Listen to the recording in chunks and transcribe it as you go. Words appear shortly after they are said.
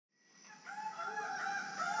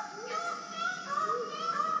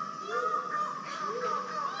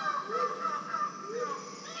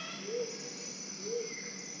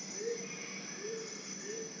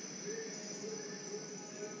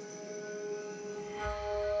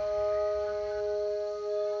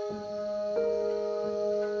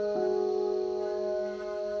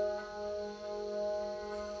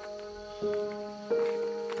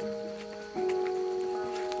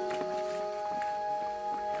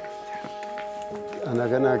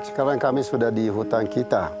Anak-anak, sekarang kami sudah di hutan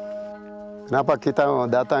kita. Kenapa kita mau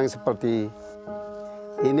datang seperti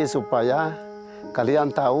ini supaya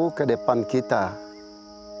kalian tahu ke depan kita.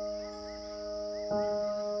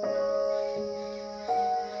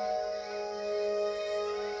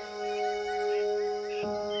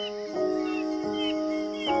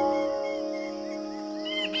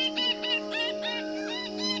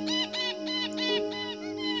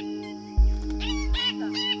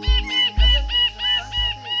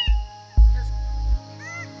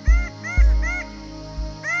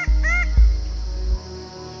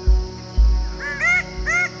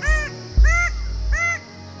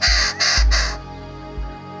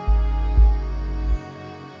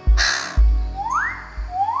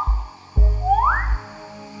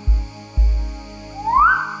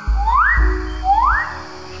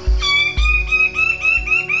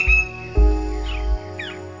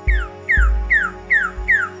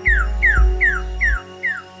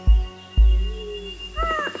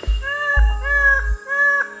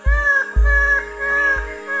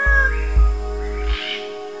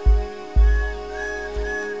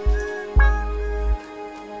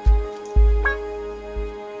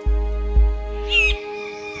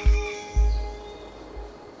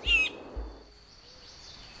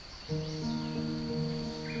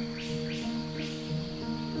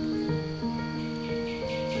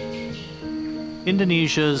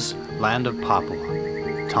 Indonesia's Land of Papua,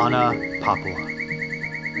 Tanah Papua.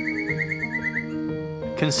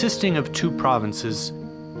 Consisting of 2 provinces,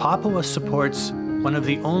 Papua supports one of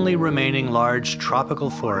the only remaining large tropical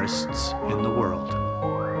forests in the world.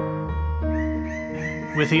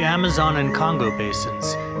 With the Amazon and Congo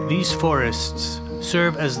basins, these forests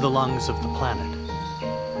serve as the lungs of the planet.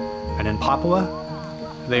 And in Papua,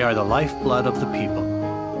 they are the lifeblood of the people.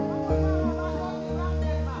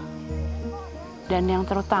 Dan yang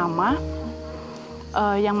terutama,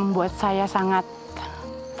 yang membuat saya sangat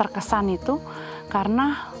terkesan itu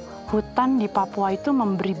karena hutan di Papua itu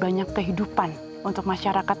memberi banyak kehidupan untuk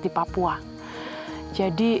masyarakat di Papua.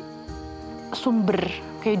 Jadi sumber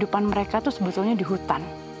kehidupan mereka itu sebetulnya di hutan.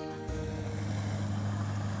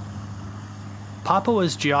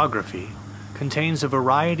 Papua's geography contains a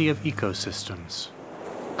variety of ecosystems: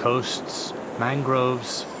 coasts,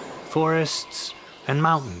 mangroves, forests, and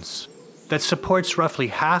mountains that supports roughly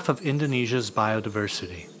half of Indonesia's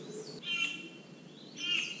biodiversity.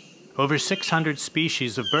 Over 600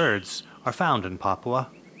 species of birds are found in Papua,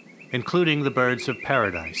 including the birds of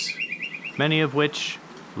paradise, many of which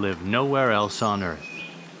live nowhere else on Earth.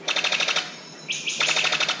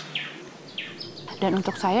 Dan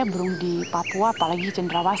untuk saya burung di Papua, apalagi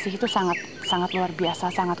cendrawasih, itu sangat luar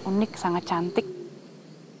biasa, sangat unik, sangat cantik.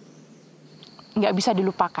 Nggak bisa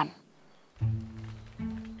dilupakan.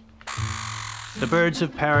 The birds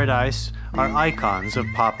of paradise are icons of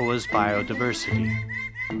Papua's biodiversity.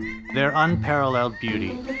 Their unparalleled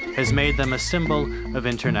beauty has made them a symbol of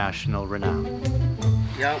international renown.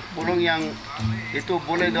 Yang burung yang itu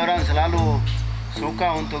boleh dorang selalu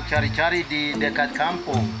suka untuk cari-cari di dekat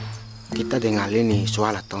kampung. Kita dengar ini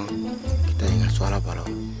suara toh, kita dengar suara baru.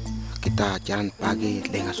 Kita jalan pagi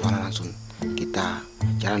dengar suara langsung. Kita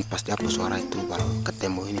jalan pas dia suara itu baru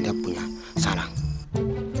ketemu ini dia punya sarang.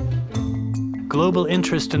 Global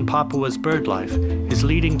interest in Papua's birdlife is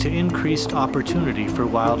leading to increased opportunity for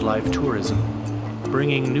wildlife tourism,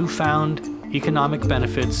 bringing newfound economic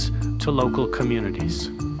benefits to local communities.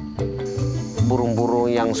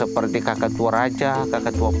 Burung-burung yang seperti kakatua raja,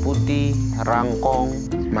 kakatua putih, rangkong,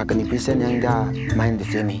 magnificent yang dia main di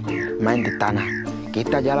sini, main di tanah.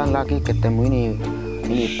 Kita jalan lagi ketemu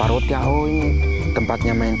ini parotia, oh ini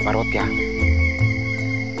tempatnya main parotia.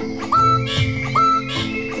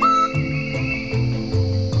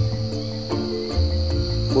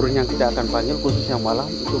 Burung yang kita akan panggil khususnya malam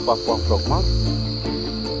itu Papua frogmouth.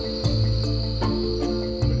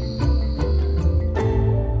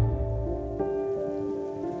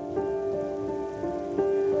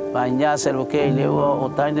 Banyak selukai lewa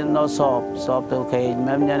otak ini no sop tu kai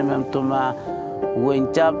memnya mem tuma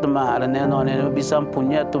wencap tuma arane no ne bisa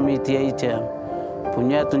punya tumi tiai cem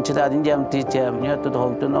punya tun cita din jam ti cem nya tu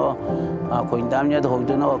hok tu no ko indamnya tu hok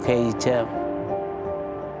tu no kai cem.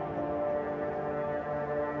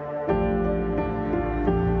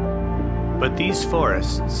 But these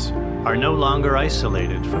forests are no longer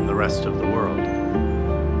isolated from the rest of the world.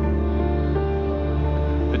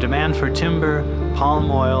 The demand for timber, palm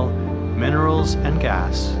oil, minerals, and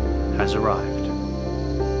gas has arrived.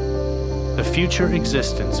 The future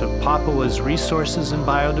existence of Papua's resources and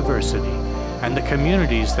biodiversity and the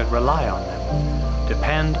communities that rely on them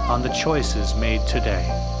depend on the choices made today.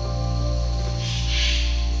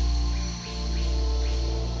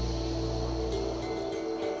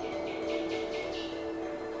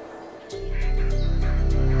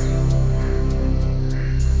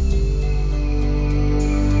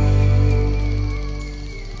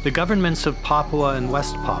 The governments of Papua and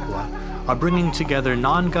West Papua are bringing together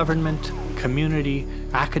non-government, community,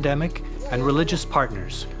 academic, and religious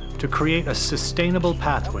partners to create a sustainable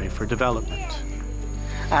pathway for development.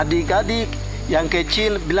 Adik-adik yang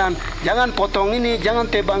kecil bilang, jangan potong ini,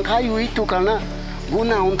 jangan tebang kayu itu karena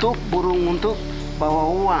guna untuk burung untuk bawa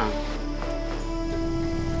uang.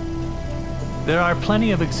 There are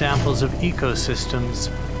plenty of examples of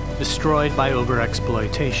ecosystems destroyed by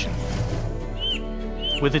overexploitation.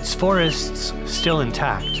 With its forests still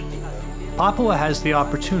intact, Papua has the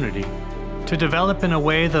opportunity to develop in a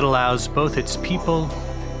way that allows both its people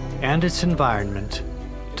and its environment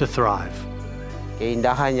to thrive.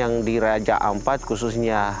 Keindahan yang di Raja Ampat,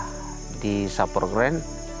 khususnya di Saprogren,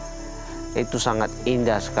 itu sangat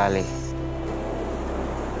indah sekali.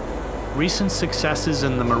 Recent successes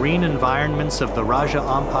in the marine environments of the Raja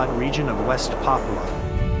Ampat region of West Papua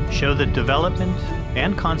show that development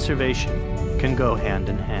and conservation can go hand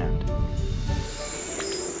in hand.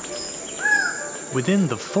 Within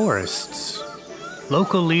the forests,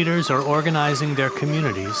 local leaders are organizing their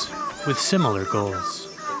communities with similar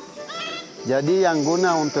goals. Jadi yang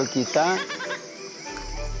guna untuk kita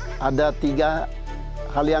ada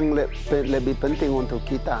 3 hal yang lebih penting untuk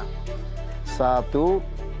kita. 1,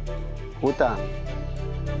 hutan.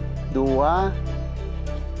 2,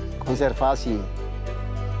 konservasi.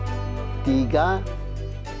 3,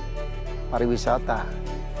 pariwisata.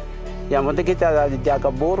 Yang penting kita jaga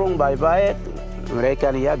burung baik-baik. Mereka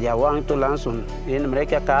lihat ya uang itu langsung. Ini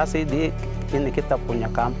mereka kasih di ini kita punya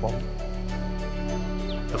kampung.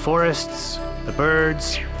 The forests, the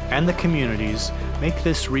birds, and the communities make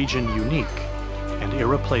this region unique and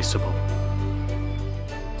irreplaceable.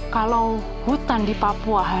 Kalau hutan di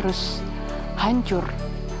Papua harus hancur,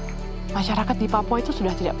 masyarakat di Papua itu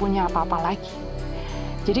sudah tidak punya apa-apa lagi.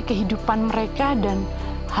 Jadi kehidupan mereka dan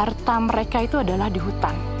harta mereka itu adalah di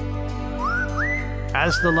hutan.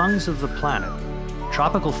 As the lungs of the planet,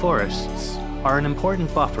 tropical forests are an important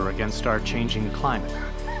buffer against our changing climate.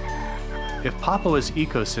 If Papua's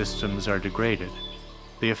ecosystems are degraded,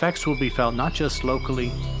 the effects will be felt not just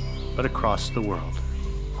locally, but across the world.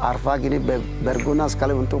 Arfak ini berguna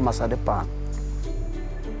sekali untuk masa depan.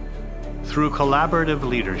 Through collaborative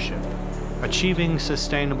leadership, achieving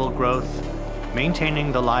sustainable growth,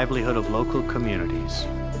 maintaining the livelihood of local communities,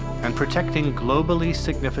 and protecting globally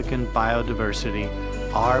significant biodiversity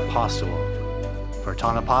are possible for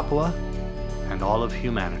Tanah Papua and all of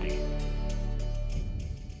humanity.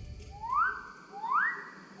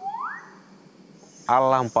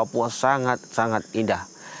 Alam Papua sangat-sangat indah.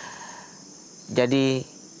 Jadi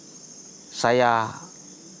saya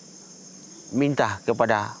minta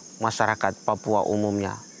kepada masyarakat Papua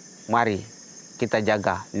umumnya, mari kita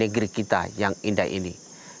jaga negeri kita yang indah ini.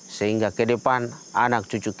 Sehingga ke depan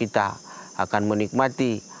anak cucu kita akan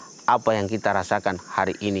menikmati apa yang kita rasakan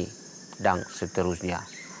hari ini dan seterusnya.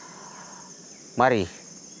 Mari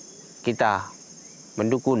kita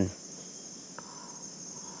mendukung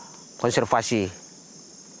konservasi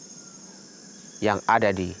yang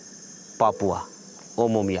ada di Papua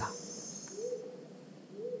umumnya.